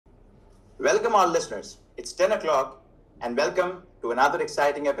Welcome all listeners. It's 10 o'clock and welcome to another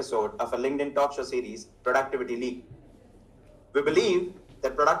exciting episode of a LinkedIn talk show series, Productivity League. We believe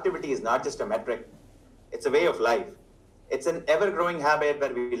that productivity is not just a metric, it's a way of life. It's an ever-growing habit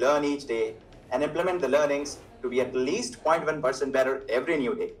where we learn each day and implement the learnings to be at least 0.1% better every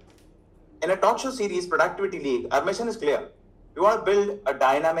new day. In a talk show series, Productivity League, our mission is clear. We want to build a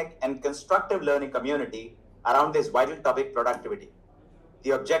dynamic and constructive learning community around this vital topic, productivity.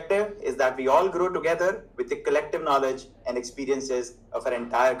 The objective is that we all grow together with the collective knowledge and experiences of our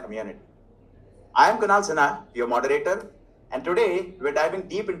entire community. I am Kunal Sinha, your moderator, and today we're diving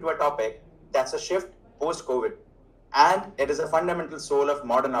deep into a topic that's a shift post-COVID, and it is a fundamental soul of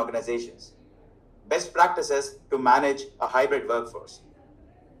modern organizations. Best practices to manage a hybrid workforce.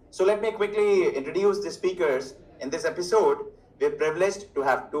 So let me quickly introduce the speakers. In this episode, we're privileged to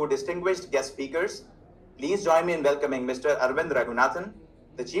have two distinguished guest speakers. Please join me in welcoming Mr. Arvind Raghunathan,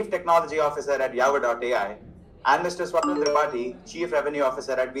 the Chief Technology Officer at We360.ai, and Mr. Swapnil Tripathi, Chief Revenue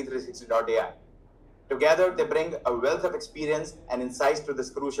Officer at We360.ai. Together, they bring a wealth of experience and insights to this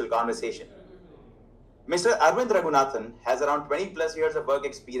crucial conversation. Mr. Arvind Raghunathan has around 20 plus years of work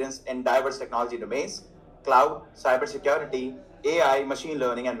experience in diverse technology domains, cloud, cybersecurity, AI, machine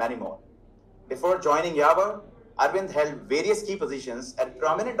learning, and many more. Before joining Yava, Arvind held various key positions at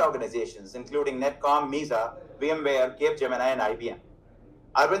prominent organizations including Netcom, Misa, VMware, Capgemini, and IBM.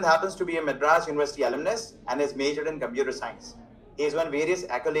 Arvind happens to be a Madras University alumnus and is majored in computer science. He has won various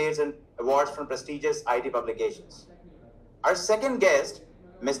accolades and awards from prestigious IT publications. Our second guest,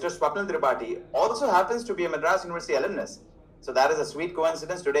 Mr. Swapnil Tripathi, also happens to be a Madras University alumnus. So that is a sweet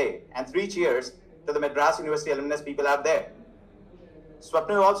coincidence today. And three cheers to the Madras University alumnus people out there.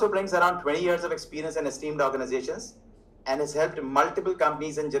 Swapnil also brings around 20 years of experience in esteemed organizations and has helped multiple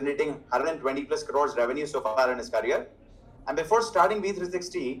companies in generating 120 plus crores revenue so far in his career. And before starting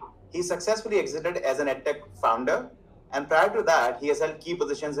We360, he successfully exited as an edtech founder. And prior to that, he has held key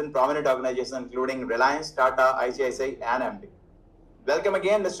positions in prominent organizations including Reliance, Tata, ICICI, and MP. Welcome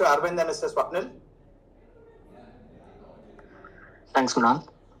again, Mr. Arvind and Mr. Swapnil. Thanks, Kunal.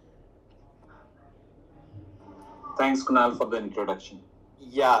 Thanks, Kunal, for the introduction.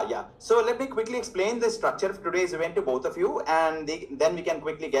 Yeah. So let me quickly explain the structure of today's event to both of you, and then we can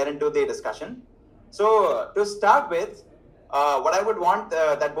quickly get into the discussion. So to start with, what I would want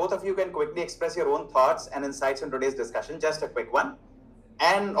that both of you can quickly express your own thoughts and insights on today's discussion, just a quick one,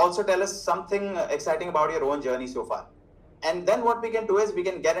 and also tell us something exciting about your own journey so far. And then what we can do is we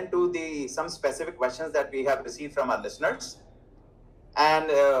can get into some specific questions that we have received from our listeners. And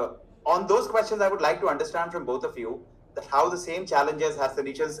on those questions, I would like to understand from both of you that how the same challenges has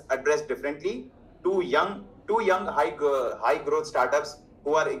solutions addressed differently to young high growth startups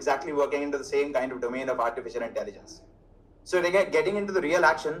who are exactly working into the same kind of domain of artificial intelligence. So getting into the real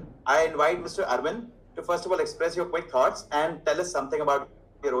action, I invite Mr. Arvind to first of all express your quick thoughts and tell us something about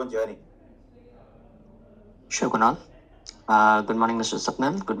your own journey. Sure, Kunal. Good morning, Mr.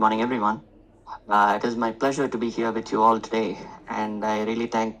 Swapnil. Good morning, everyone. It is my pleasure to be here with you all today, and I really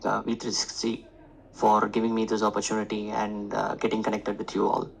thank We360 for giving me this opportunity and getting connected with you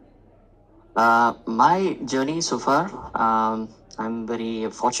all. My journey so far, I'm very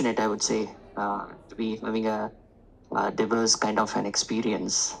fortunate, I would say, to be having a diverse kind of an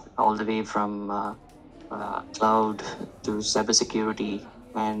experience all the way from cloud to cybersecurity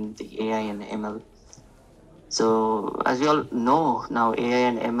and the AI and ML. So as we all know now, AI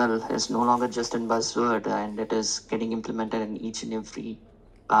and ML is no longer just a buzzword, and it is getting implemented in each and every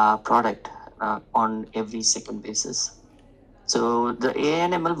product on every second basis. So the AI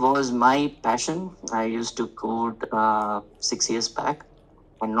and ML was my passion. I used to code 6 years back,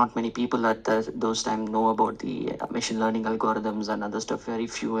 and not many people at those time know about the machine learning algorithms and other stuff. Very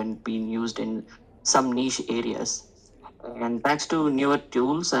few and being used in some niche areas. And thanks to newer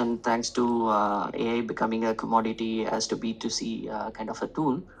tools and thanks to AI becoming a commodity as to B2C kind of a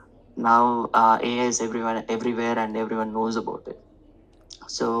tool, now AI is everywhere, and everyone knows about it.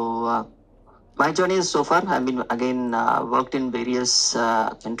 So my journey is so far, I've been again worked in various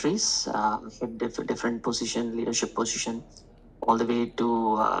countries, different position, leadership position, all the way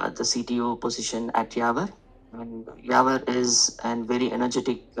to the CTO position at Yava. And Yava is a very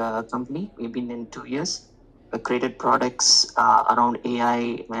energetic company. We've been in 2 years. Created products around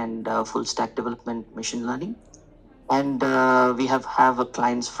AI and full stack development, machine learning. And we have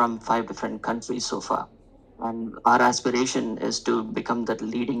clients from 5 different countries so far. And our aspiration is to become the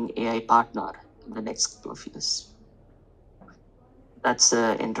leading AI partner in the next couple of years. That's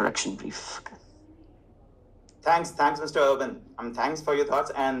the introduction brief. Thanks, Mr. Irvin. Thanks for your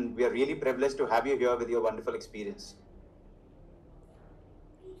thoughts, and we are really privileged to have you here with your wonderful experience.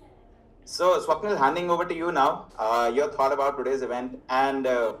 So, Swapnil, handing over to you now. Your thought about today's event and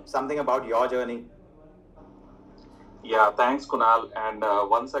something about your journey. Yeah, thanks, Kunal. And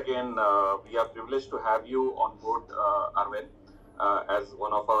once again, we are privileged to have you on board, Arvind, as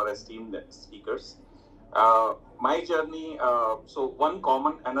one of our esteemed speakers. My journey.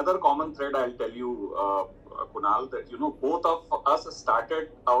 Another common thread I'll tell you, Kunal, that both of us started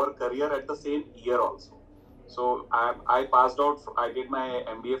our career at the same year also. So I passed out. I did my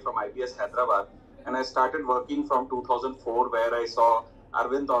MBA from IBS Hyderabad, and I started working from 2004, where I saw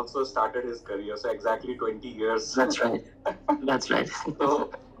Arvind also started his career. So exactly 20 years. That's right. That's right.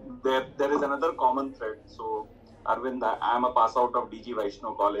 So there is another common thread. So Arvind, I am a pass out of DG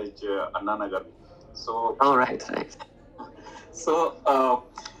Vaishnav College, Anna Nagar. So Oh, right, right. so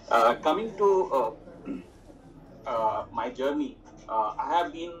coming to my journey, I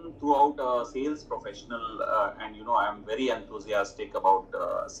have been throughout a sales professional, and I am very enthusiastic about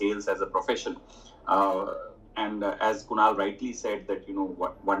sales as a profession. And as Kunal rightly said, that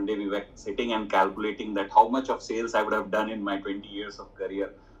one day we were sitting and calculating that how much of sales I would have done in my 20 years of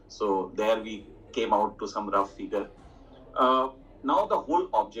career. So there we came out to some rough figure. Uh, Now the whole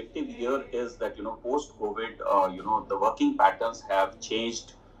objective here is that post COVID, the working patterns have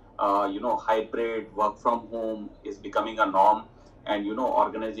changed. Hybrid work from home is becoming a norm, and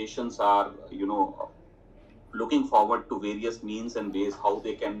organizations are looking forward to various means and ways how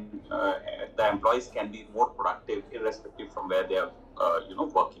they can the employees can be more productive irrespective from where they are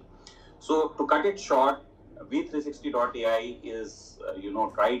working. So to cut it short, We360.ai is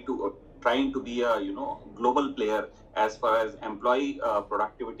trying to be a global player as far as employee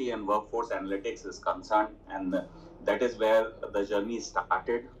productivity and workforce analytics is concerned, and that is where the journey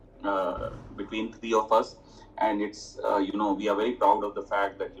started between three of us, and it's we are very proud of the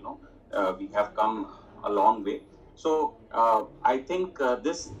fact that we have come a long way. So I think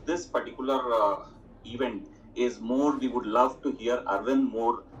this particular event is more. We would love to hear Arvind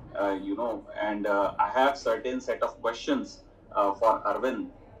more, and I have certain set of questions for Arvind,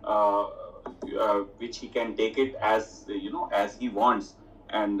 which he can take it as as he wants,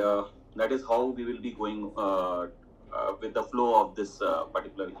 and that is how we will be going with the flow of this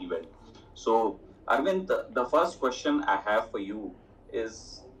particular event. So, Arvind, the first question I have for you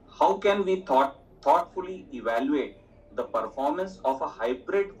is how can we thoughtfully evaluate the performance of a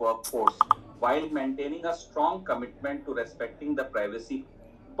hybrid workforce while maintaining a strong commitment to respecting the privacy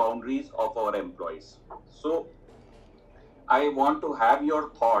boundaries of our employees? So, I want to have your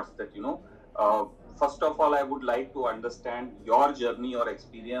thoughts that, first of all, I would like to understand your journey or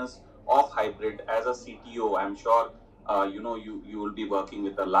experience of hybrid as a CTO. I'm sure, you will be working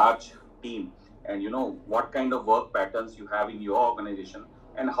with a large team, and, what kind of work patterns you have in your organization,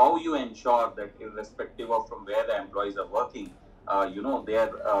 and how you ensure that irrespective of from where the employees are working, their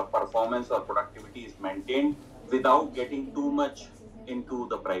performance or productivity is maintained without getting too much into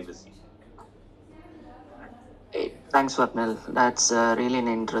the privacy. Hey, thanks, Swapnil. That's really an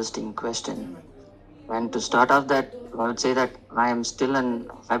interesting question. And to start off that, I would say that I am still an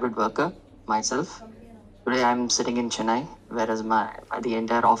hybrid worker myself. Today I'm sitting in Chennai, whereas the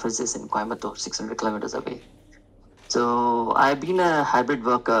entire office is in Coimbatore, 600 kilometers away. So I've been a hybrid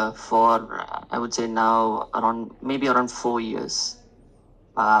worker for I would say now around 4 years.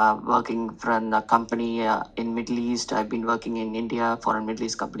 Working for a company in Middle East. I've been working in India for a Middle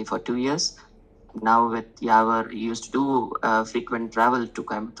East company for 2 years. Now with Yawar, used to do frequent travel to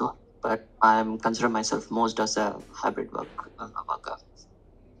Coimbatore, but I'm consider myself most as a hybrid worker.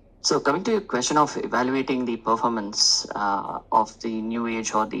 So coming to your question of evaluating the performance of the new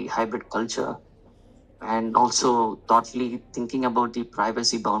age or the hybrid culture, and also thoughtfully thinking about the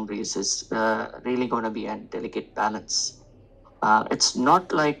privacy boundaries is really going to be a delicate balance. It's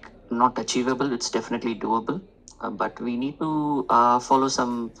not like not achievable; it's definitely doable, but we need to follow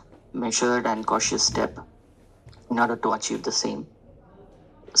some measured and cautious step in order to achieve the same.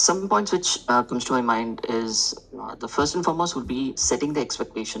 Some points which comes to my mind is the first and foremost would be setting the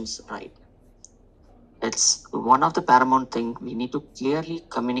expectations right. It's one of the paramount thing. We need to clearly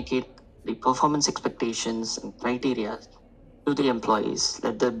communicate the performance expectations and criteria to the employees,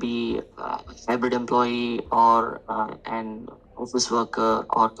 let there be a hybrid employee or an office worker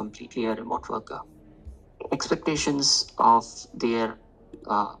or completely a remote worker. Expectations of their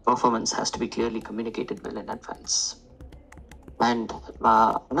performance has to be clearly communicated well in advance. And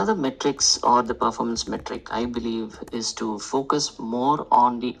another metrics or the performance metric, I believe, is to focus more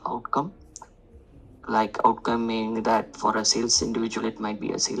on the outcome. Like outcome meaning that for a sales individual, it might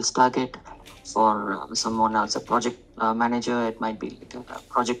be a sales target. For someone else, a project manager, it might be like a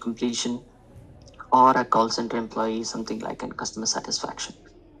project completion, or a call center employee, something like in customer satisfaction.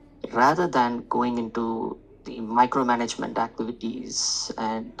 rather than going into the micromanagement activities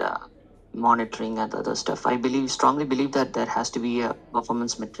and monitoring and other stuff. I strongly believe that there has to be a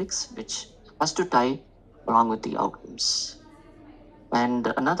performance metrics which has to tie along with the outcomes.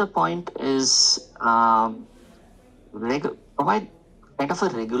 And another point is provide kind of a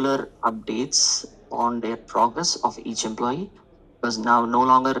regular updates on their progress of each employee, because now no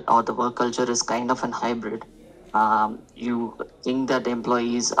longer, or the work culture is kind of an hybrid. You think that the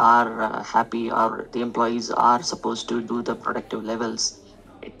employees are happy, or the employees are supposed to do the productive levels.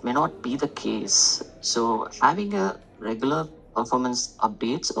 It may not be the case. So having a regular performance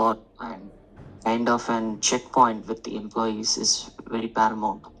updates or and kind of an checkpoint with the employees is very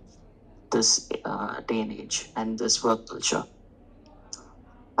paramount this day and age and this work culture.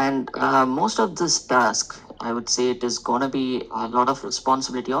 And most of this task, I would say it is going to be a lot of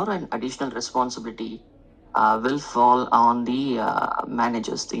responsibility or an additional responsibility will fall on the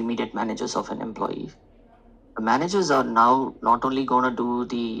managers, the immediate managers of an employee. The managers are now not only going to do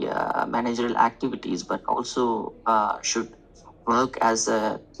the managerial activities, but also should work as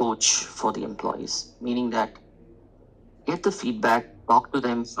a coach for the employees, meaning that get the feedback, talk to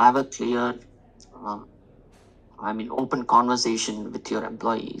them, have a clear, uh, open conversation with your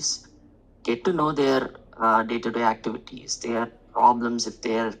employees. Get to know their day-to-day activities, their problems if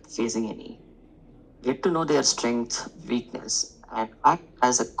they are facing any. Get to know their strength, weakness, and act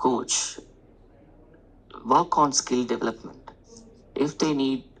as a coach. Work on skill development. If they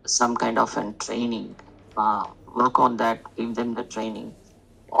need some kind of an training, work on that. Give them the training.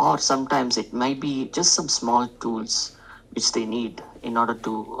 Or sometimes it might be just some small tools which they need in order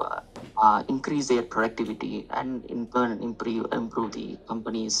to increase their productivity and in turn improve the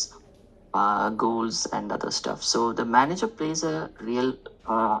company's goals and other stuff. So the manager plays a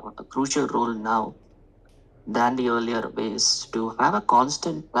crucial role now than the earlier ways to have a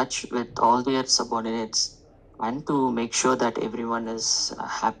constant touch with all their subordinates and to make sure that everyone is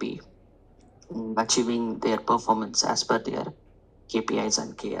happy in achieving their performance as per their KPIs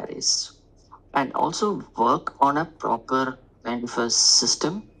and KRAs. And also work on a proper kind of a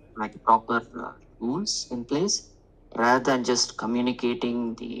system, like proper rules in place, rather than just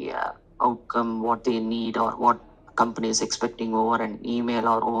communicating the outcome, what they need, or what company is expecting over an email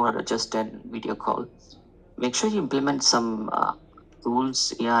or over just a video call. Make sure you implement some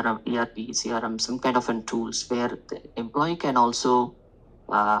tools, ERP, CRM, some kind of an tools where the employee can also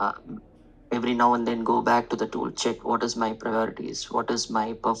uh, every now and then go back to the tool, check what is my priorities, what is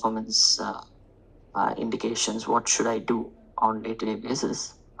my performance indications, what should I do on day-to-day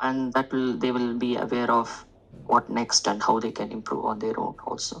basis, and that will they will be aware of what next and how they can improve on their own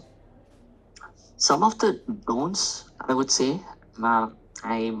also. Some of the don'ts, I would say,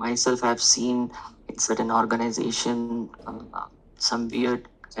 I myself have seen in certain organization some weird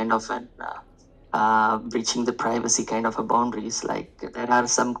kind of an breaching the privacy kind of a boundaries. Like there are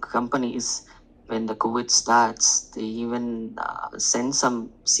some companies when the COVID starts, they even send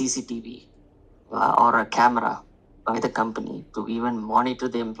some CCTV or a camera by the company to even monitor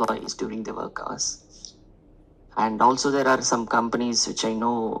the employees during the work hours. And also there are some companies which I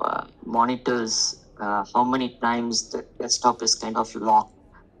know monitors how many times the desktop is kind of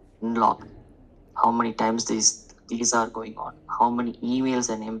unlocked, how many times these are going on, how many emails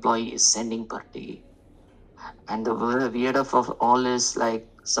an employee is sending per day. And the weird of all is like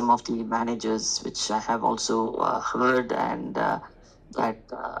some of the managers, which I have also heard, and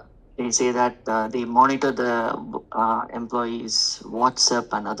that they say that they monitor the employees' WhatsApp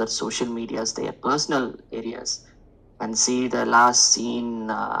and other social medias, their personal areas, and see the last seen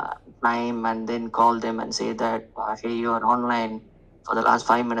time, and then call them and say that, hey, you are online for the last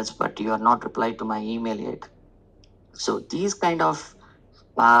 5 minutes, but you are not replied to my email yet. So these kind of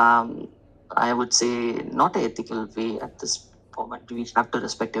um, I would say not an ethical way at this moment. We have to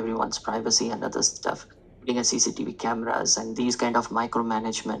respect everyone's privacy and other stuff. Putting a CCTV cameras and these kind of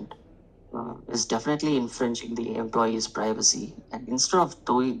micromanagement is definitely infringing the employee's privacy. And instead of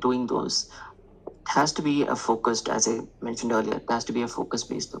doing those, it has to be a focused, as I mentioned earlier, it has to be a focus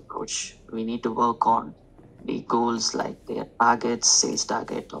based approach. We need to work on the goals like their targets, sales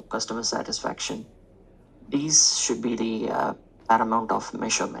target, or customer satisfaction. These should be the paramount of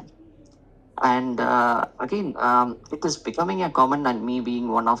measurement. And again, it is becoming a common, and me being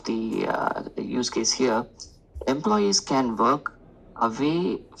one of the use case here, employees can work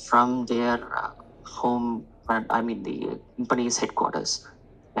away from their home, the company's headquarters.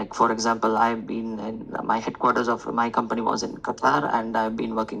 Like, for example, I've been in my headquarters of my company was in Qatar, and I've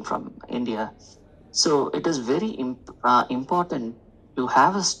been working from India. So it is very important to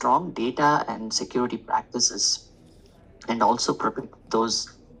have a strong data and security practices and also protect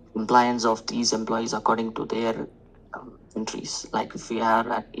those compliance of these employees according to their countries. Like if we are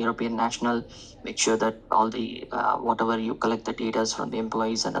at European national, make sure that all the whatever you collect the data from the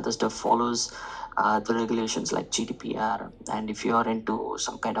employees and other stuff follows the regulations like GDPR. And if you are into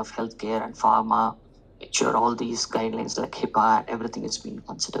some kind of healthcare and pharma, make sure all these guidelines like HIPAA, everything is being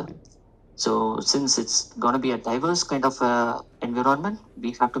considered. So since it's going to be a diverse kind of environment,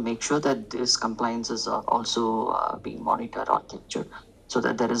 we have to make sure that these compliances are also being monitored or captured so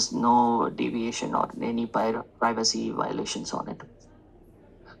that there is no deviation or any privacy violations on it.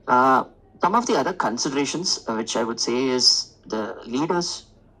 Uh, some of the other considerations, which I would say is the leaders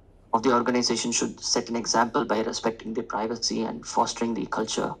of the organization should set an example by respecting the privacy and fostering the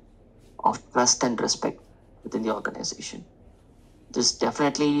culture of trust and respect within the organization. This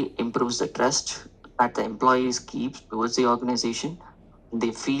definitely improves the trust that the employees keep towards the organization.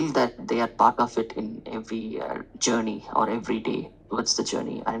 They feel that they are part of it in every journey or every day towards the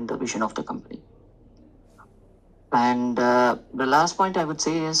journey and the vision of the company. And the last point I would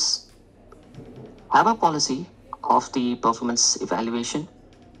say is have a policy of the performance evaluation,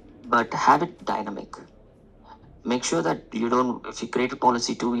 but have it dynamic. Make sure that you don't, if you create a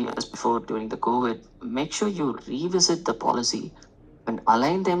policy 2 years before during the COVID, make sure you revisit the policy and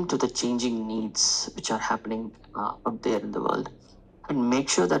align them to the changing needs which are happening out there in the world, and make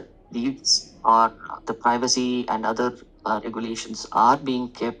sure that these are the privacy and other regulations are being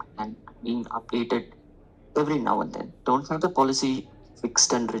kept and being updated every now and then. Don't have the policy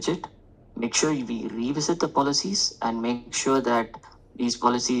fixed and rigid. Make sure we revisit the policies and make sure that these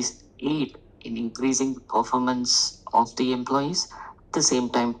policies aid in increasing the performance of the employees, at the same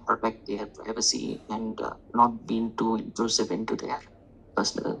time protect their privacy and not being too intrusive into their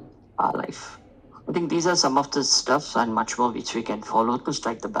personal life. I think these are some of the stuff and much more which we can follow to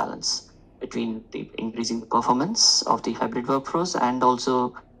strike the balance between the increasing the performance of the hybrid workforce and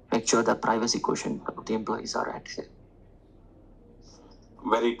also make sure the privacy quotient of the employees are at here.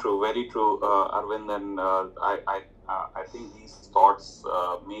 Very true, Arvind, and I think these thoughts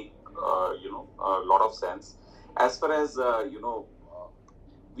make a lot of sense. As far as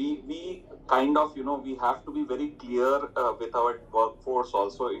we kind of we have to be very clear with our workforce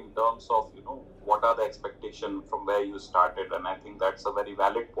also in terms of what are the expectation from where you started, and I think that's a very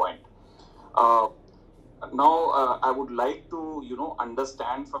valid point. Uh, Now, I would like to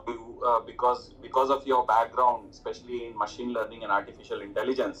understand from you because of your background, especially in machine learning and artificial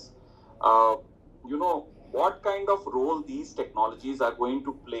intelligence. Uh, what kind of role these technologies are going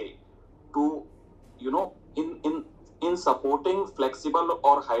to play to in supporting flexible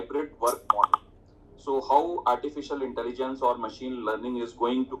or hybrid work model. So how artificial intelligence or machine learning is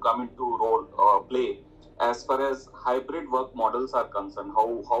going to come into role play as far as hybrid work models are concerned,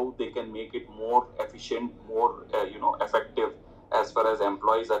 how they can make it more efficient, more effective as far as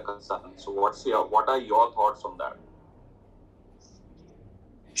employees are concerned. So what are your thoughts on that?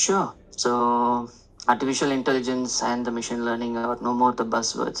 Sure. So artificial intelligence and the machine learning are no more the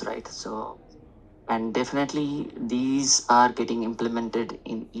buzzwords, right? So and definitely these are getting implemented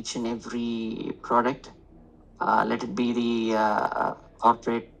in each and every product. Let it be the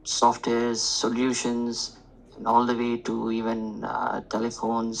corporate softwares, solutions, and all the way to even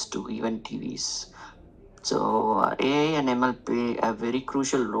telephones to even TVs. So AI and ML play a very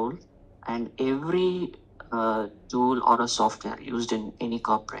crucial role, and every tool or a software used in any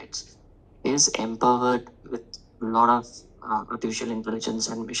corporates is empowered with a lot of artificial intelligence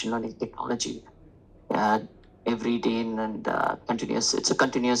and machine learning technology uh, every day and continuous. It's a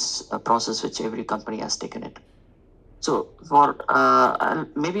continuous process which every company has taken it. So for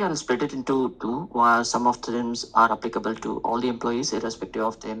maybe I'll split it into two. Some of them are applicable to all the employees, irrespective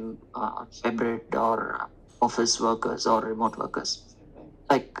of them hybrid or office workers or remote workers.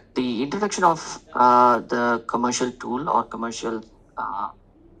 Like the introduction of the commercial tool or commercial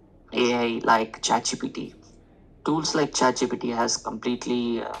AI like ChatGPT. Tools like ChatGPT has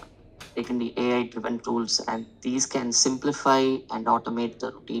completely taken the AI-driven tools, and these can simplify and automate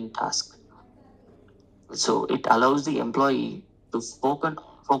the routine task. So it allows the employee to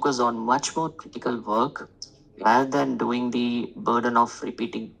focus on much more critical work rather than doing the burden of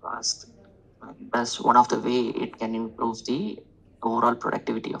repeating tasks. That's one of the way it can improve the overall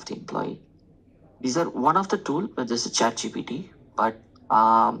productivity of the employee. These are one of the tool, there's a chat GPT, but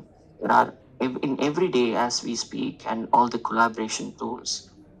there are in every day as we speak and all the collaboration tools.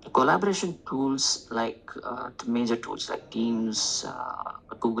 The collaboration tools like the major tools like Teams,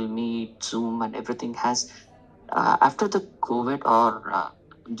 Google Meet, Zoom, and everything has after the COVID or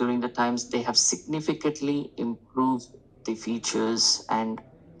during the times, they have significantly improved the features and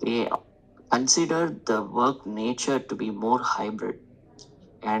they consider the work nature to be more hybrid.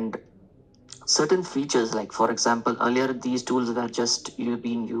 And certain features, like for example, earlier these tools were just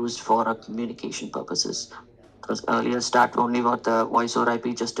being used for communication purposes. Because earlier start only with the voice over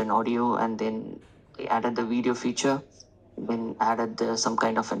IP, just an audio, and then they added the video feature, then added some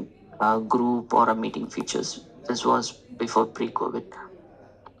kind of an group or a meeting features. This was before pre-COVID.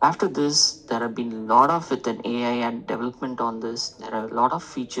 After this, there have been a lot of with an AI and development on this. There are a lot of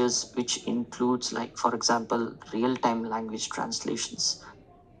features which includes, like for example, real-time language translations.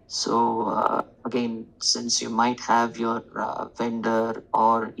 So again, since you might have your vendor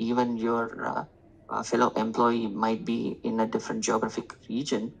or even your fellow employee might be in a different geographic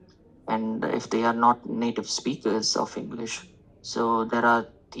region, and if they are not native speakers of English, so there are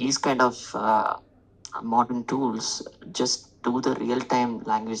these kind of modern tools just do the real-time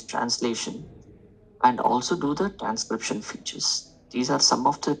language translation and also do the transcription features. These are some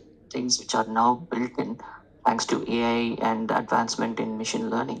of the things which are now built in thanks to AI and advancement in machine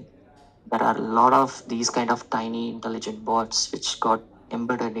learning. There are a lot of these kind of tiny intelligent bots which got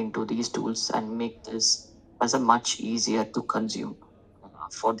embedded into these tools and make this as a much easier to consume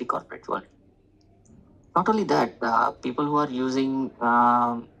for the corporate world. Not only that, people who are using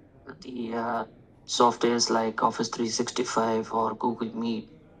the softwares like Office 365 or Google Meet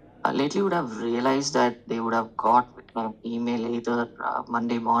lately would have realized that they would have got an email either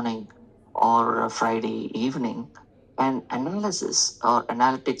Monday morning or Friday evening, an analysis or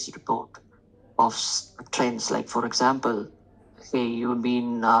analytics report of trends. Like, for example, say you've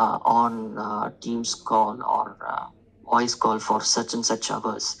been on Teams call or voice call for such and such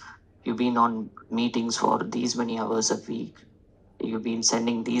hours. You've been on meetings for these many hours a week. You've been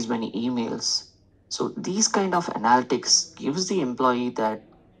sending these many emails. So these kind of analytics gives the employee that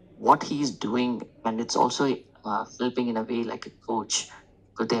what he's doing, and it's also helping in a way like a coach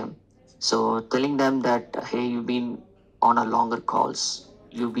to them. So telling them that hey, you've been on a longer calls,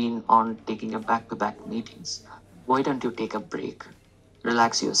 you've been on taking a back-to-back meetings. Why don't you take a break,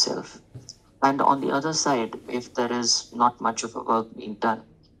 relax yourself? And on the other side, if there is not much of a work being done,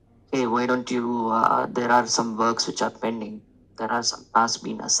 hey, why don't you? There are some works which are pending. There are some tasks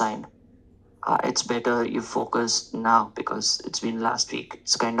being assigned. It's better you focus now because it's been last week.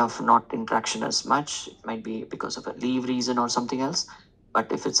 It's kind of not interaction as much. It might be because of a leave reason or something else.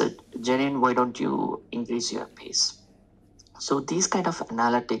 But if it's a genuine, why don't you increase your pace? So these kind of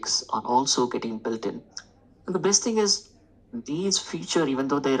analytics are also getting built in. And the best thing is these feature, even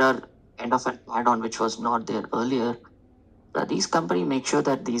though there are kind of an add-on which was not there earlier, these company make sure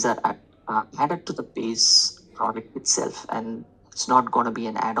that these are added to the base product itself, and it's not going to be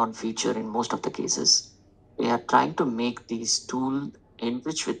an add-on feature in most of the cases. They are trying to make these tool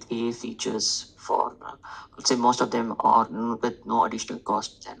enriched with AI features for, let's say, most of them are with no additional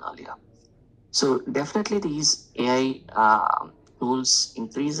cost than earlier. So definitely these AI tools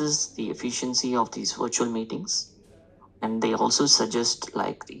increases the efficiency of these virtual meetings, and they also suggest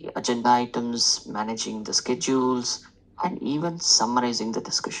like the agenda items, managing the schedules, and even summarizing the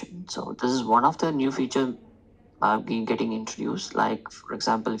discussion. So this is one of the new feature getting introduced. Like for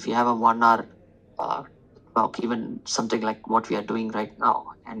example, if you have a 1 hour uh, talk, even something like what we are doing right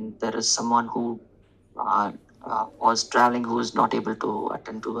now, and there is someone who uh, was traveling who is not able to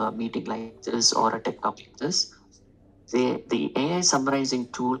attend to a meeting like this or a tech talk like this, the AI summarizing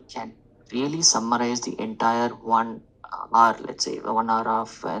tool can really summarize the entire 1 hour, let's say 1 hour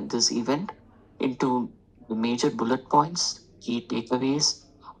of this event into the major bullet points, key takeaways,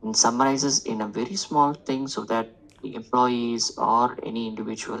 and summarizes in a very small thing so that the employees or any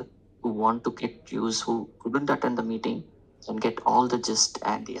individual who want to get use who couldn't attend the meeting can get all the gist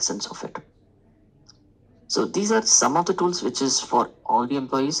and the essence of it. So these are some of the tools which is for all the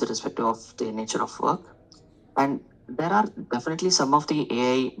employees irrespective of the nature of work. And there are definitely some of the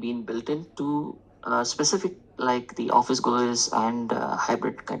AI being built into specific like the office goers and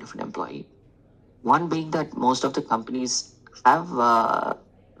hybrid kind of an employee. One being that most of the companies have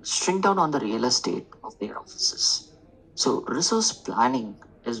shrink down on the real estate of their offices. So resource planning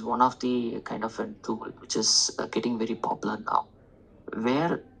is one of the kind of a tool which is getting very popular now,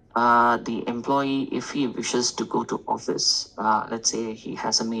 where the employee, if he wishes to go to office, let's say he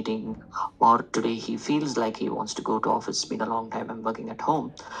has a meeting or today he feels like he wants to go to office, it's been a long time I'm working at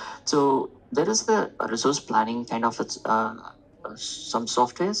home. So there is a resource planning kind of some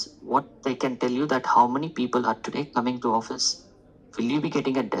softwares what they can tell you that how many people are today coming to office, will you be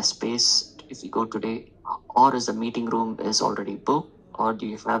getting a desk space if you go today, or is the meeting room is already booked, or do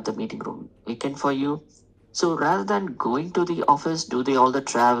you have the meeting room vacant for you? So rather than going to the office, do the all the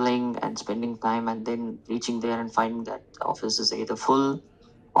traveling and spending time and then reaching there and finding that the office is either full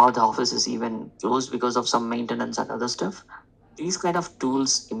or the office is even closed because of some maintenance and other stuff, these kind of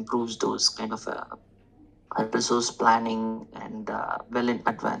tools improves those kind of resource planning and well in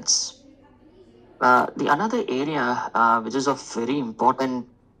advance. The another area which is of very important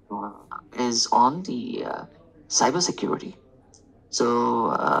uh, is on the cybersecurity. So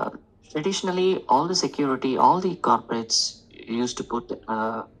traditionally, all the security, all the corporates used to put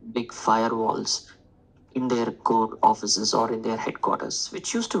big firewalls in their core offices or in their headquarters,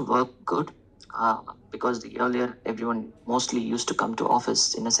 which used to work good because the earlier everyone mostly used to come to office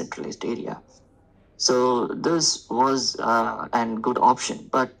in a centralized area. So this was an good option.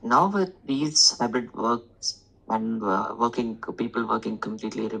 But now with these hybrid works and working people working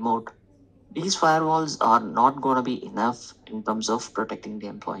completely remote, these firewalls are not going to be enough in terms of protecting the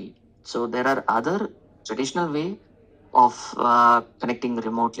employee. So there are other traditional way of connecting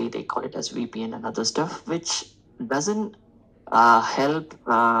remotely. They call it as VPN and other stuff, which doesn't help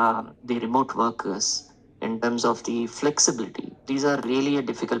the remote workers in terms of the flexibility. These are really a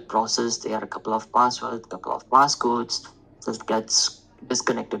difficult process. There are a couple of passwords, couple of passcodes that gets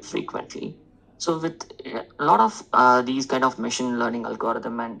disconnected frequently. So with a lot of these kind of machine learning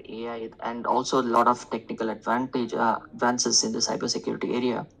algorithm and AI, and also a lot of technical advances in the cybersecurity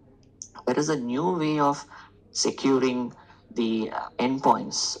area, there is a new way of securing the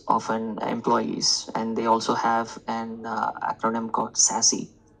endpoints of an employees, and they also have an acronym called SASE.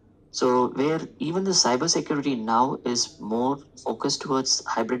 So where even the cybersecurity now is more focused towards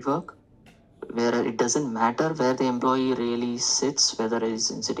hybrid work, where it doesn't matter where the employee really sits, whether it is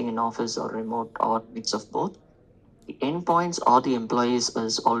sitting in office or remote or mix of both. The endpoints or the employees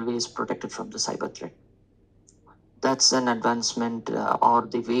is always protected from the cyber threat. That's an advancement or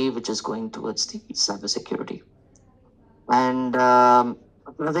the way which is going towards the cybersecurity. And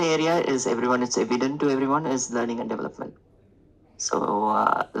another area is everyone, it's evident to everyone, is learning and development. So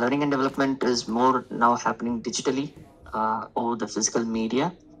learning and development is more now happening digitally over the physical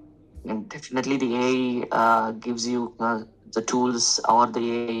media. And definitely the AI gives you the tools, or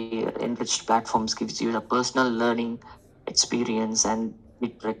the AI enriched platforms gives you a personal learning experience, and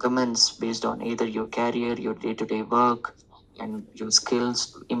it recommends based on either your career, your day-to-day work, and your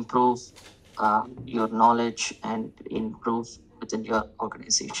skills to improve your knowledge and improve within your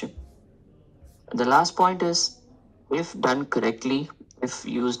organization. The last point is, if done correctly, if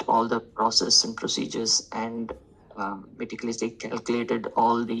used all the process and procedures and meticulously calculated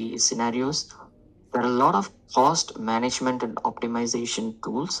all the scenarios, there are a lot of cost management and optimization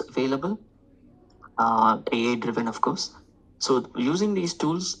tools available, AI driven, of course. So, using these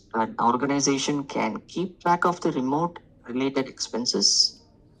tools, an organization can keep track of the remote related expenses,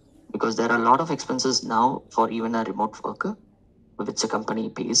 because there are a lot of expenses now for even a remote worker, which a company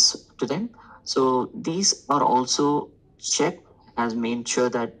pays to them. So, these are also checked as made sure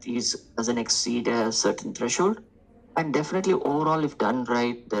that these doesn't exceed a certain threshold. And definitely, overall, if done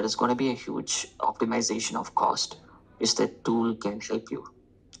right, there is going to be a huge optimization of cost, which that tool can help you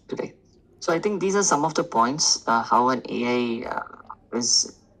today. So I think these are some of the points how an AI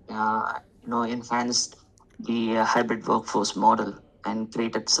is, enhanced the hybrid workforce model and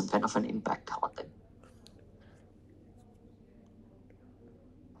created some kind of an impact on them.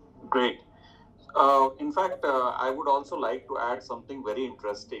 Great. In fact, I would also like to add something very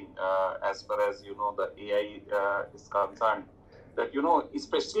interesting as far as the AI is concerned. That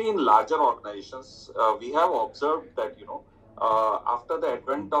especially in larger organizations, we have observed that after the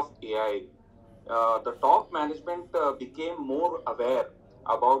advent of AI, the top management became more aware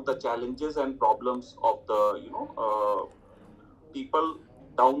about the challenges and problems of the people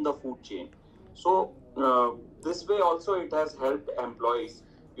down the food chain. So this way also it has helped employees.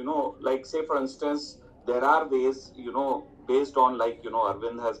 Like say for instance, there are ways based on, like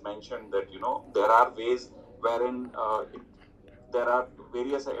Arvind has mentioned, that there are ways wherein there are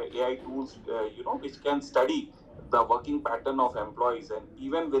various AI tools, which can study the working pattern of employees, and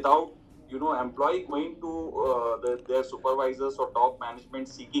even without employee going to their supervisors or top management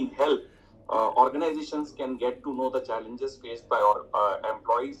seeking help, organizations can get to know the challenges faced by our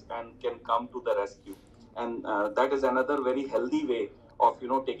employees and can come to the rescue, and that is another very healthy way of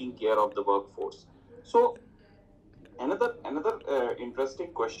taking care of the workforce. So another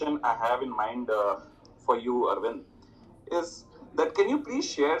interesting question I have in mind for you, Arvind, is that can you please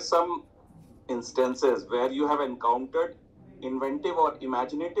share some instances where you have encountered inventive or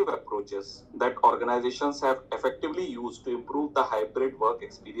imaginative approaches that organizations have effectively used to improve the hybrid work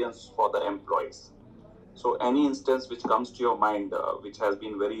experience for the employees? So, any instance which comes to your mind which has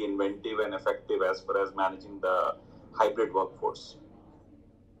been very inventive and effective as far as managing the hybrid workforce?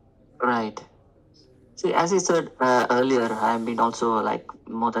 Right. See, as I said earlier, I've been also like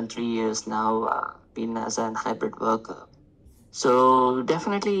more than 3 years now, been as an hybrid worker. So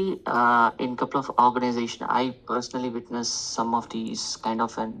definitely, in couple of organization, I personally witnessed some of these kind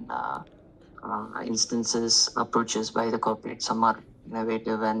of an instances, approaches by the corporate. Some are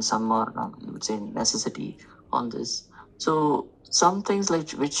innovative and some are, I would say, necessity on this. So some things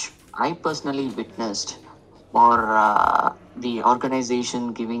like which I personally witnessed, or the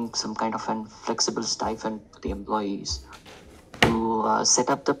organization giving some kind of an flexible stipend to the employees to set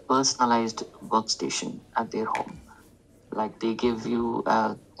up the personalized workstation at their home. Like they give you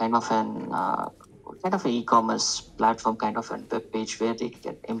a kind of an e-commerce platform, kind of a web page where they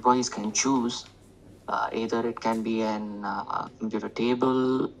can employees can choose, either it can be an computer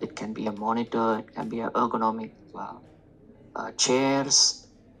table, it can be a monitor, it can be a ergonomic chairs,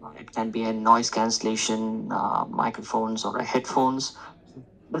 it can be a noise cancellation microphones or a headphones.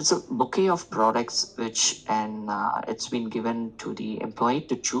 It's a bouquet of products which, and it's been given to the employee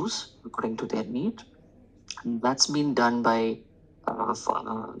to choose according to their need. And that's been done by a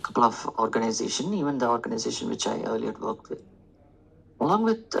couple of organization, even the organization which I earlier worked with. Along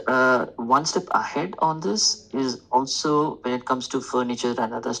with one step ahead on this is also when it comes to furniture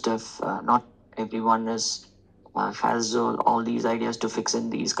and other stuff. Not everyone is has all these ideas to fix in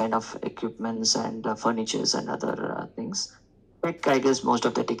these kind of equipments and furnitures and other things. Tech, I guess most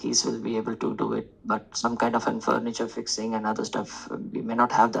of the techies will be able to do it, but some kind of furniture fixing and other stuff, we may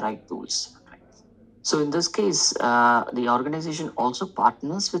not have the right tools. So in this case, the organization also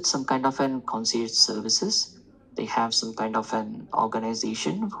partners with some kind of an concierge services. They have some kind of an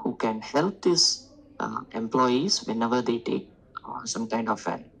organization who can help these employees whenever they take some kind of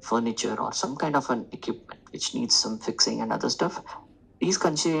an furniture or some kind of an equipment which needs some fixing and other stuff. These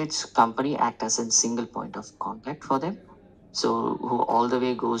concierge company act as a single point of contact for them. So who all the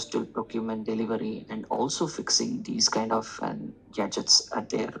way goes to procurement, delivery, and also fixing these kind of gadgets at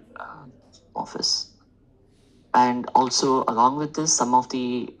their office. And also along with this, some of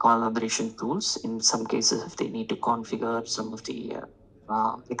the collaboration tools, in some cases if they need to configure some of the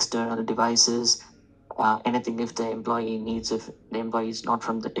external devices, anything if the employee needs, if the employee is not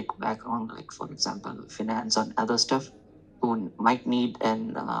from the tech background, like for example finance and other stuff, who might need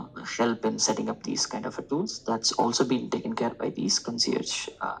an help in setting up these kind of tools, that's also been taken care by these concierge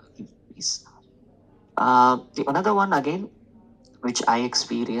companies. The another one again which I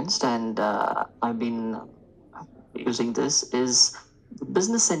experienced, and I've been using this, is the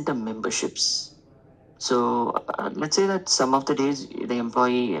business center memberships. So let's say that some of the days the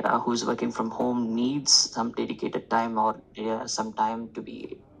employee who's working from home needs some dedicated time, or some time to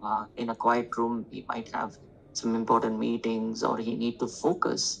be in a quiet room. He might have some important meetings, or he need to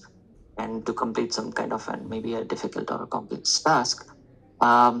focus and to complete some kind of an maybe a difficult or a complex task.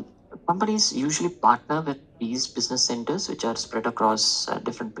 Um, Companies usually partner with these business centers which are spread across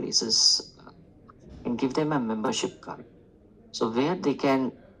different places, and give them a membership card, so where they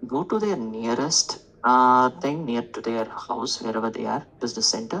can go to their nearest thing near to their house, wherever they are, business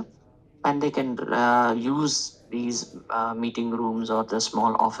center, and they can use these meeting rooms or the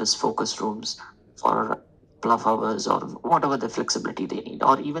small office focus rooms for a couple of hours or whatever the flexibility they need,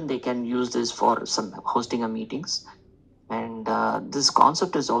 or even they can use this for some hosting a meetings. And this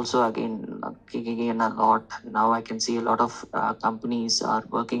concept is also again kicking in a lot now. I can see a lot of companies are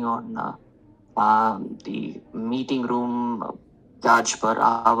working on the meeting room charge per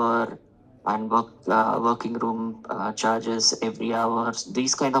hour, and working room charges every hour.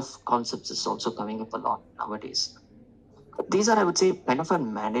 These kind of concepts is also coming up a lot nowadays. These are, I would say, kind of a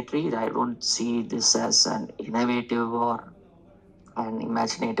mandatory. I don't see this as an innovative or an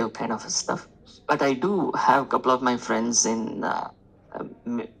imaginative kind of stuff. But I do have a couple of my friends in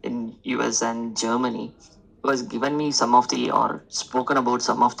US and Germany who has given me some of the, or spoken about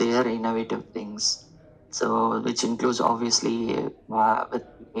some of their innovative things. So which includes obviously with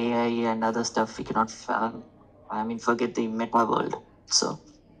AI and other stuff, we cannot forget the meta world.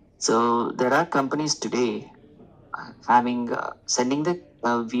 So there are companies today having sending the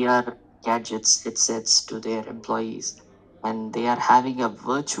VR gadgets headsets to their employees, and they are having a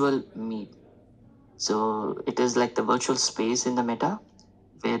virtual meet. So it is like the virtual space in the meta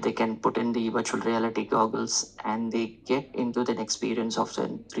where they can put in the virtual reality goggles and they get into the experience of the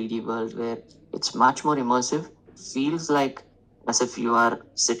 3D world where it's much more immersive. It feels like as if you are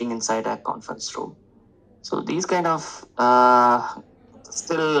sitting inside a conference room. So these kind of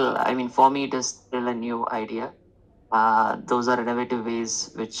still, I mean, for me, it is still a new idea. Those are innovative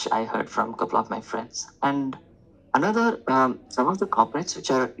ways which I heard from a couple of my friends. And another, some of the corporates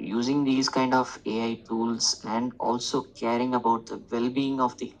which are using these kind of AI tools and also caring about the well-being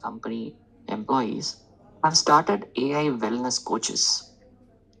of the company employees have started AI wellness coaches.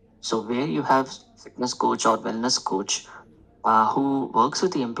 So where you have fitness coach or wellness coach who works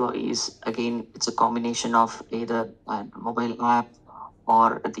with the employees. Again, it's a combination of either a mobile app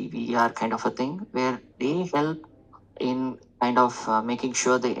or the VR kind of a thing where they help in kind of making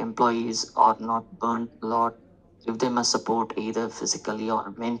sure the employees are not burnt a lot, give them a support either physically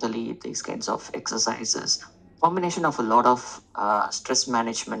or mentally, these kinds of exercises. Combination of a lot of stress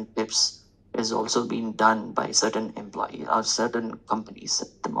management tips is also being done by certain employees or certain companies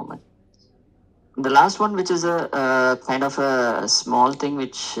at the moment. The last one, which is a kind of a small thing,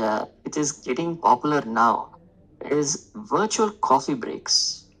 which it is getting popular now, is virtual coffee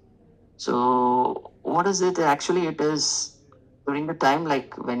breaks. So what is it? Actually, it is during the time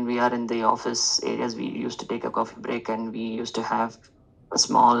like when we are in the office areas, we used to take a coffee break and we used to have a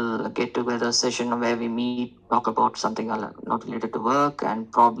small get together session where we meet, talk about something not related to work,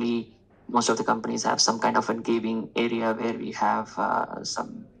 and probably most of the companies have some kind of a gaming area where we have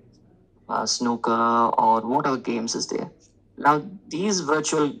some snooker or whatever games is there. Now, these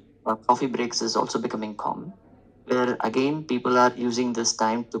virtual coffee breaks is also becoming common, where again people are using this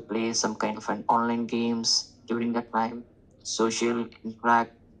time to play some kind of an online games during that time, social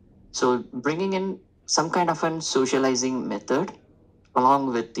interact. So bringing in some kind of an socializing method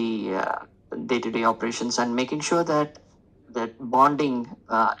along with the day-to-day operations and making sure that bonding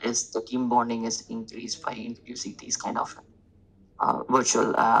is the team bonding is increased by introducing these kind of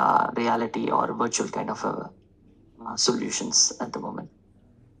virtual reality or virtual kind of solutions at the moment.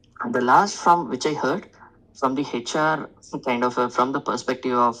 And the last from which I heard from the HR kind of from the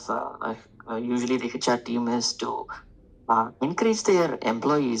perspective of usually the HR team is to encourage their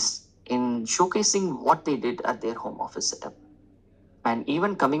employees in showcasing what they did at their home office setup and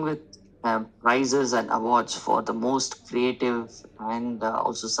even coming with prizes and awards for the most creative and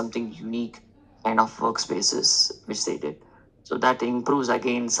also something unique kind of workspaces which they did. So that improves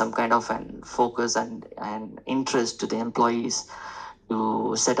again some kind of an focus and interest to the employees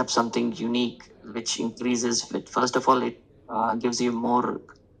to set up something unique, which increases with first of all it gives you more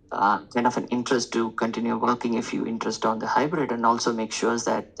kind of an interest to continue working if you interest on the hybrid and also make sure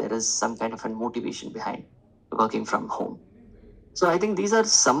that there is some kind of a motivation behind working from home. So I think these are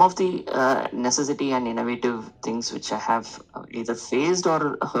some of the necessity and innovative things which I have either faced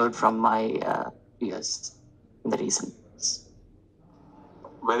or heard from my peers in the recent years.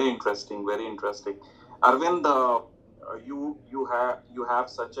 Very interesting, very interesting. Arvind, you have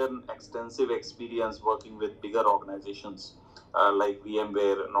such an extensive experience working with bigger organizations like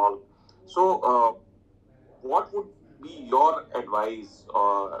VMware and all. So, what would be your advice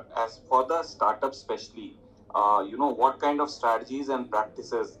as for the startup, especially? What kind of strategies and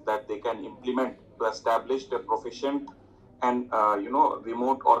practices that they can implement to establish a proficient and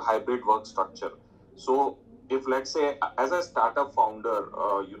remote or hybrid work structure. So, if let's say as a startup founder,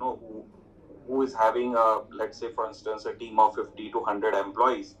 who is having a, let's say for instance, a team of 50 to 100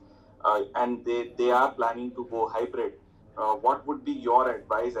 employees, and they are planning to go hybrid, what would be your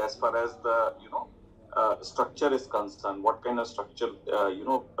advice as far as the structure is concerned? What kind of structure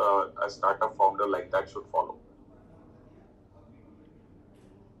a startup founder like that should follow?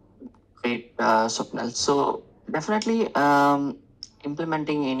 Great, Swapnil. So definitely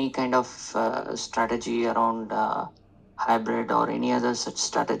implementing any kind of strategy around hybrid or any other such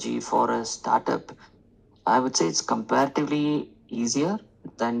strategy for a startup, I would say it's comparatively easier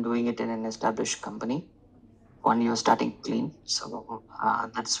than doing it in an established company. One, you're starting clean, so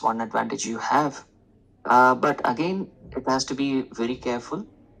that's one advantage you have. But again, it has to be very careful,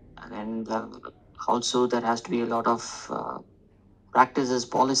 and also there has to be a lot of practices,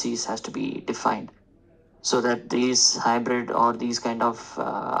 policies has to be defined so that these hybrid or these kind of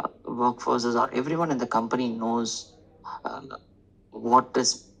workforces or everyone in the company knows uh, what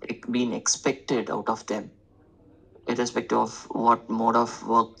is being expected out of them irrespective of what mode of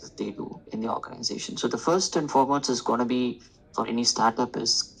work they do in the organization. So the first and foremost is going to be for any startup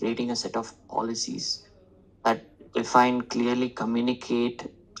is creating a set of policies that define clearly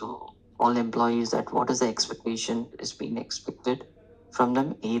communicate to all employees that what is the expectation is being expected from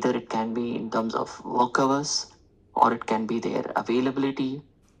them. Either it can be in terms of work hours or it can be their availability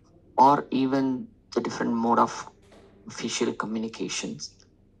or even the different mode of official communications.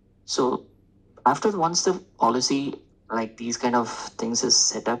 So after once the policy like these kind of things is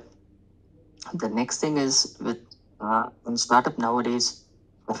set up, the next thing is with in startup nowadays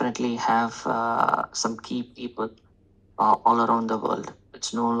definitely have some key people all around the world.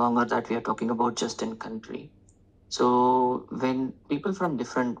 It's no longer that we are talking about just in country. So when people from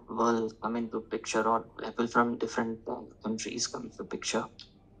different world come into picture or people from different countries come into picture,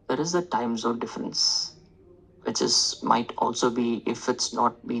 there is a time zone difference, which is might also be if it's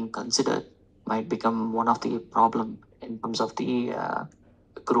not being considered, might become one of the problem in terms of the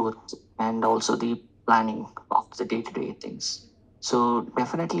growth and also the planning of the day-to-day things. So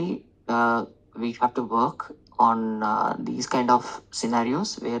definitely we have to work on these kind of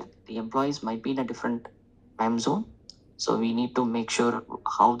scenarios where the employees might be in a different time zone. So we need to make sure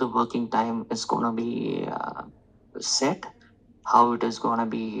how the working time is going to be set, how it is going to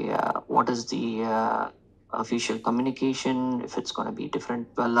be, what is the official communication, if it's going to be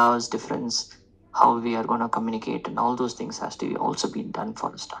different 12 hours difference, how we are going to communicate, and all those things has to also be done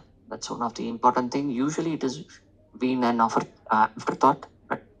for a start. That's one of the important thing. Usually it has been an afterthought,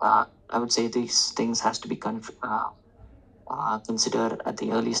 but I would say these things has to be considered at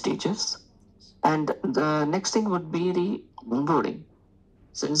the early stages. And the next thing would be the onboarding.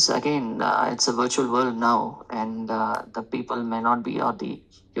 Since again it's a virtual world now, and the people may not be, or the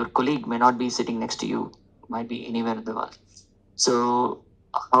your colleague may not be sitting next to you, might be anywhere in the world. So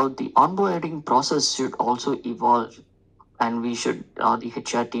how the onboarding process should also evolve, and we should, the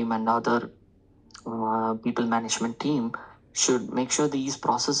HR team and other people management team should make sure these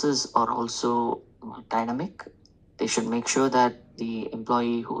processes are also dynamic. They should make sure that the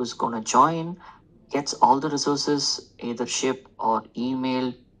employee who is going to join gets all the resources either shipped or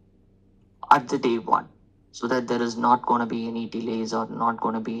emailed at the day one, so that there is not going to be any delays or not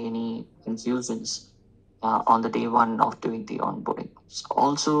going to be any confusions on the day one of doing the onboarding. So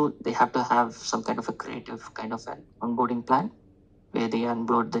also they have to have some kind of a creative kind of an onboarding plan where they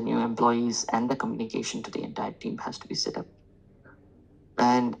onboard the new employees, and the communication to the entire team has to be set up.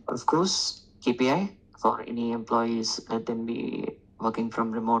 And of course, KPI for any employees, let them be working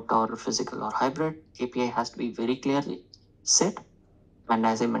from remote or physical or hybrid, KPI has to be very clearly set. And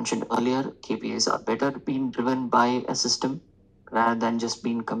as I mentioned earlier, KPIs are better being driven by a system rather than just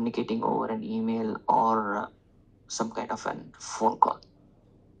being communicating over an email or some kind of a phone call.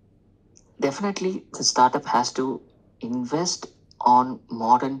 Definitely, the startup has to invest on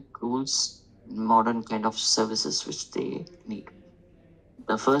modern tools, modern kind of services which they need.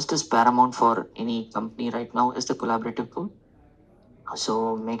 The first is paramount for any company right now is the collaborative tool.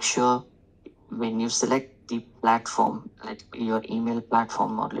 So make sure when you select the platform, let it be your email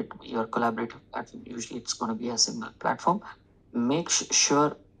platform or let it be your collaborative platform, usually it's going to be a single platform. Make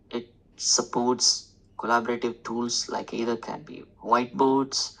sure it supports collaborative tools, like either can be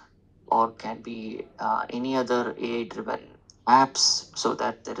whiteboards or can be any other AI driven apps, so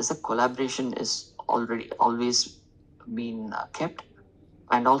that there is a collaboration is already always been kept.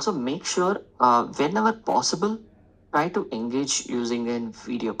 And also make sure whenever possible try to engage using in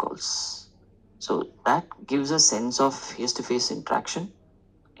video calls, so that gives a sense of face-to-face interaction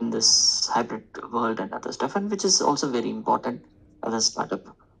in this hybrid world and other stuff, and which is also very important as a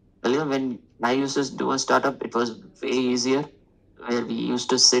startup. Earlier when I used to do a startup, it was way easier, where we used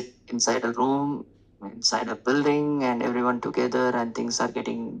to sit inside a room, inside a building, and everyone together, and things are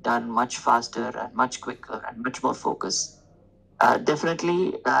getting done much faster and much quicker and much more focused.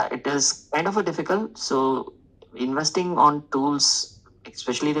 Definitely, it is kind of a difficult. So, investing on tools,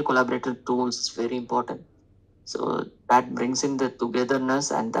 especially the collaborative tools, is very important. So that brings in the togetherness,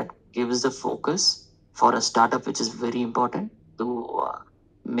 and that gives the focus for a startup, which is very important to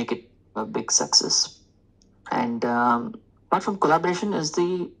make it a big success. And apart from collaboration, is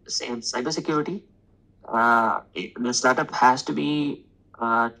the same cybersecurity. The startup has to be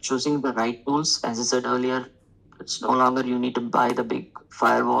choosing the right tools. As I said earlier, it's no longer you need to buy the big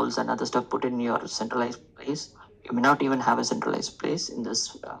firewalls and other stuff put in your centralized place. You may not even have a centralized place in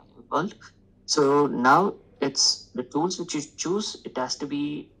this world. So now it's the tools which you choose, it has to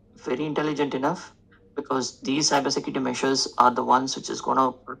be very intelligent enough, because these cybersecurity measures are the ones which is going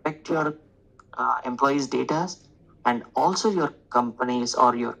to protect your employees' data and also your companies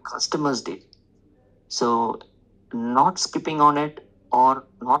or your customers' data. So not skipping on it or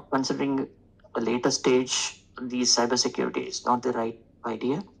not considering the later stage, these cybersecurity is not the right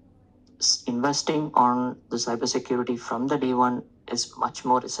idea. Investing on the cybersecurity from the day one is much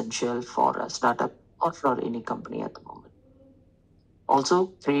more essential for a startup or for any company at the moment. Also,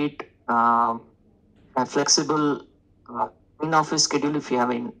 create a flexible in-office schedule if you have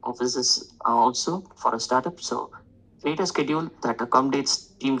in offices also for a startup. So, create a schedule that accommodates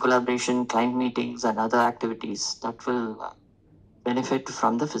team collaboration, client meetings, and other activities that will benefit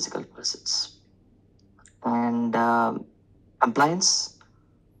from the physical presence. And compliance,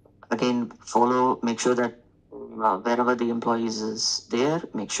 again, follow, make sure that wherever the employees is there,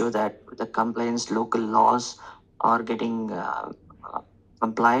 make sure that the compliance local laws are getting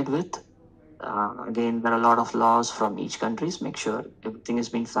complied with. Again, there are a lot of laws from each countries. Make sure everything is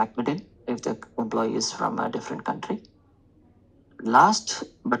being factored in if the employee is from a different country. Last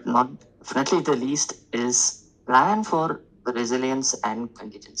but not definitely the least is plan for resilience and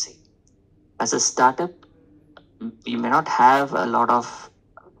contingency. As a startup, we may not have a lot of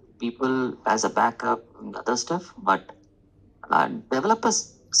people as a backup and other stuff, but develop a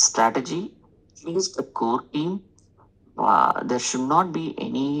strategy, at least a core team. There should not be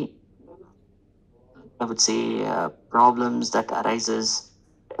any, I would say, problems that arises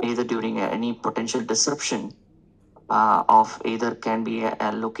either during any potential disruption of either can be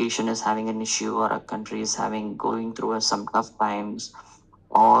a location is having an issue or a country is having going through some tough times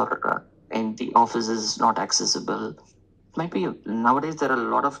or and the office is not accessible. Might be nowadays there are a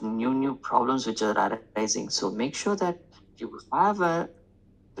lot of new problems which are arising. So make sure that you have a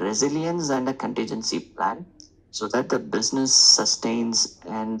resilience and a contingency plan so that the business sustains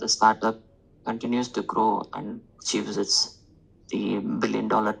and the startup continues to grow and achieves its the $1 billion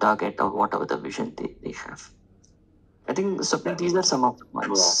target or whatever the vision they have. I think so. These are some of the Yeah.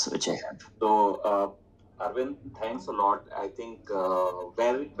 points which I have. So, Arvind, thanks a lot. I think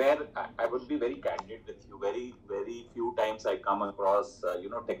where I would be very candid with you. Very few times I come across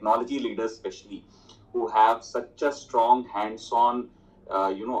technology leaders, especially who have such a strong hands-on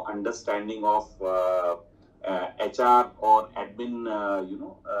understanding of HR or admin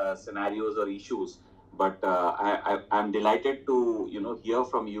scenarios or issues. But I'm delighted to hear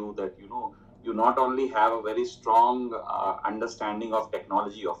from you that you not only have a very strong understanding of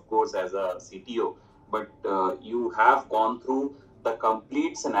technology, of course, as a CTO, but you have gone through the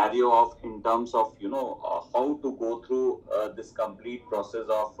complete scenario of in terms of how to go through this complete process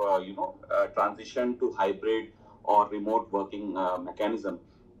of transition to hybrid or remote working mechanism.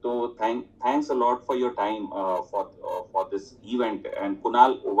 So thanks a lot for your time for this event. And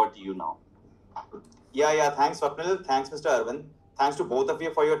Kunal, over to you now. Yeah. Thanks, Swapnil. Thanks, Mr. Arvind. Thanks to both of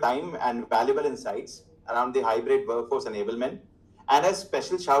you for your time and valuable insights around the hybrid workforce enablement. And a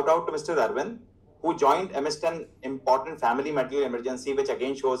special shout out to Mr. Arvind, who joined amidst an important family medical emergency, which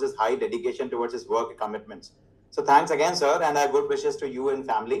again shows his high dedication towards his work commitments. So thanks again, sir, and our good wishes to you and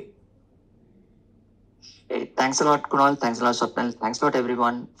family. Hey, thanks a lot, Kunal. Thanks a lot, Swapnil. Thanks a lot,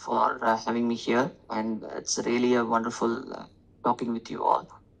 everyone, for having me here. And it's really a wonderful talking with you all.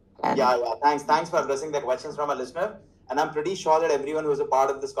 And Yeah. Thanks for addressing the questions from a listener. And I'm pretty sure that everyone who's a part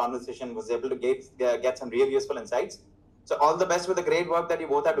of this conversation was able to get some real useful insights. So all the best with the great work that you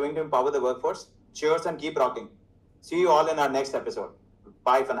both are doing to empower the workforce. Cheers and keep rocking. See you all in our next episode.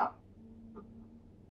 Bye for now.